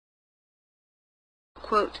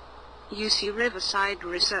Unquote. UC Riverside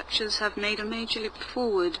researchers have made a major leap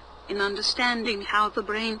forward in understanding how the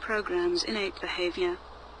brain programs innate behavior.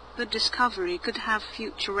 The discovery could have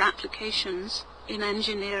future applications in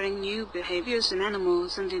engineering new behaviors in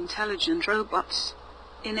animals and intelligent robots.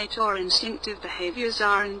 Innate or instinctive behaviors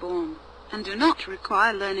are inborn, and do not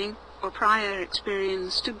require learning or prior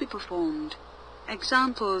experience to be performed.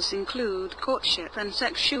 Examples include courtship and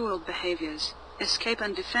sexual behaviors, escape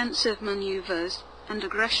and defensive maneuvers, and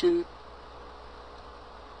aggression.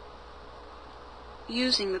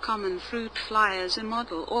 Using the common fruit fly as a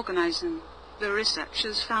model organism, the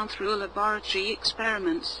researchers found through laboratory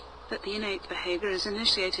experiments that the innate behavior is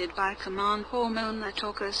initiated by a command hormone that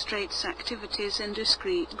orchestrates activities in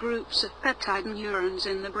discrete groups of peptide neurons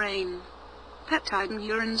in the brain. Peptide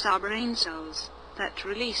neurons are brain cells that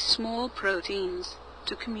release small proteins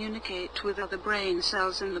to communicate with other brain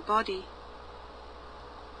cells in the body.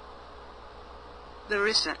 The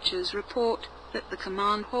researchers report that the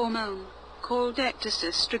command hormone, called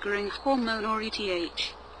ecdysis triggering hormone or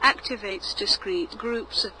ETH, activates discrete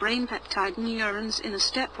groups of brain peptide neurons in a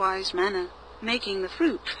stepwise manner, making the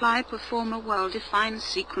fruit fly perform a well-defined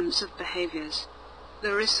sequence of behaviors.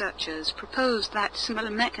 The researchers proposed that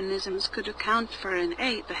similar mechanisms could account for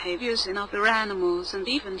innate behaviors in other animals and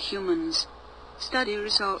even humans. Study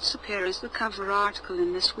results appear as the cover article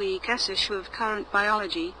in this week's issue of Current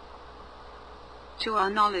Biology. To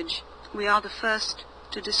our knowledge, we are the first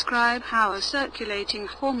to describe how a circulating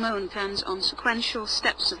hormone turns on sequential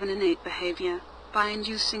steps of an innate behavior by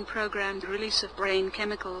inducing programmed release of brain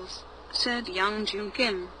chemicals, said Young-Jun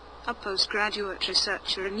Kim, a postgraduate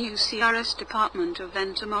researcher in UCR's Department of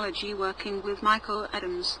Entomology working with Michael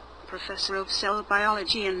Adams, professor of cell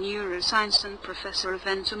biology and neuroscience and professor of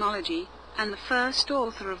entomology, and the first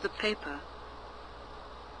author of the paper.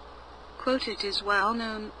 Quote, "It is well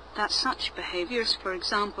known that such behaviors, for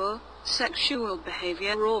example, sexual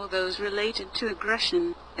behavior or those related to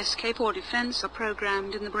aggression, escape or defense, are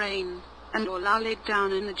programmed in the brain, and or are laid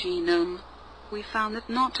down in the genome. We found that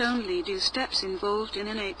not only do steps involved in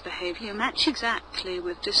innate behavior match exactly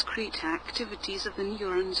with discrete activities of the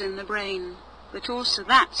neurons in the brain, but also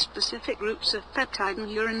that specific groups of peptide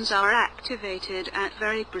neurons are activated at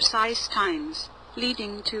very precise times,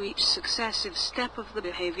 leading to each successive step of the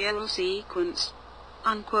behavioral sequence."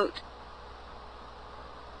 Unquote.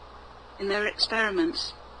 In their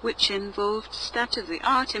experiments, which involved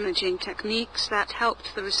state-of-the-art imaging techniques that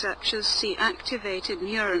helped the researchers see activated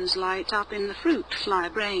neurons light up in the fruit fly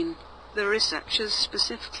brain, the researchers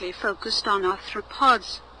specifically focused on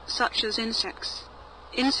arthropods, such as insects.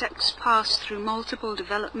 Insects pass through multiple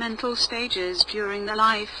developmental stages during their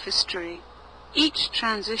life history. Each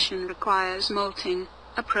transition requires molting,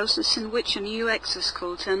 a process in which a new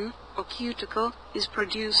exoskeleton, or cuticle, is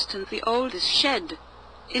produced and the old is shed.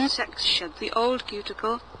 Insects shed the old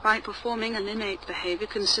cuticle by performing an innate behavior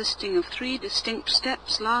consisting of 3 distinct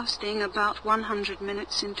steps lasting about 100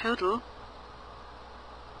 minutes in total.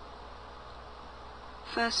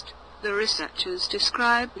 First, the researchers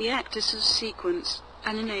described the ecdysis sequence,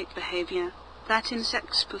 an innate behavior that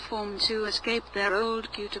insects perform to escape their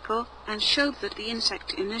old cuticle, and showed that the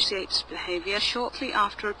insect initiates behavior shortly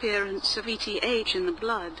after appearance of ETH in the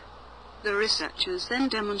blood. The researchers then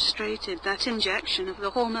demonstrated that injection of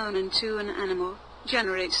the hormone into an animal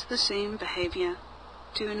generates the same behavior.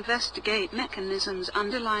 To investigate mechanisms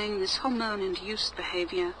underlying this hormone-induced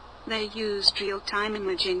behavior, they used real-time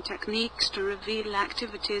imaging techniques to reveal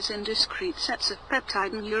activities in discrete sets of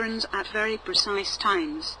peptide neurons at very precise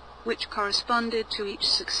times, which corresponded to each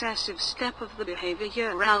successive step of the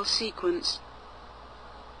behavioral sequence.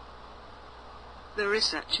 The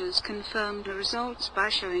researchers confirmed the results by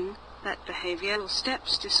showing that behavioral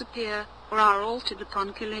steps disappear or are altered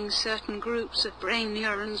upon killing certain groups of brain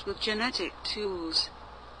neurons with genetic tools.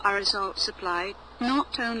 Our results apply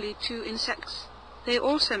not only to insects, they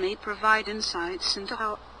also may provide insights into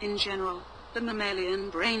how, in general, the mammalian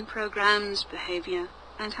brain programs behavior,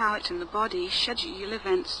 and how it and the body schedule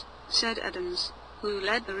events, said Adams, who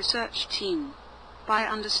led the research team. By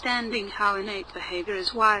understanding how innate behavior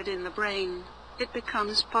is wired in the brain, it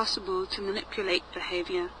becomes possible to manipulate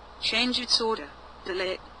behavior, change its order,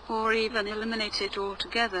 delay it, or even eliminate it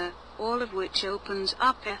altogether, all of which opens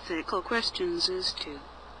up ethical questions as to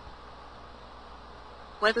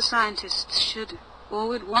whether scientists should, or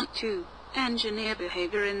would want to, engineer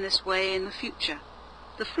behavior in this way in the future.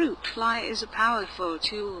 The fruit fly is a powerful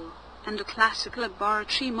tool, and a classic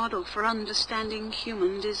laboratory model for understanding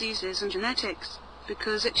human diseases and genetics,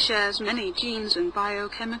 because it shares many genes and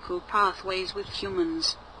biochemical pathways with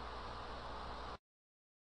humans.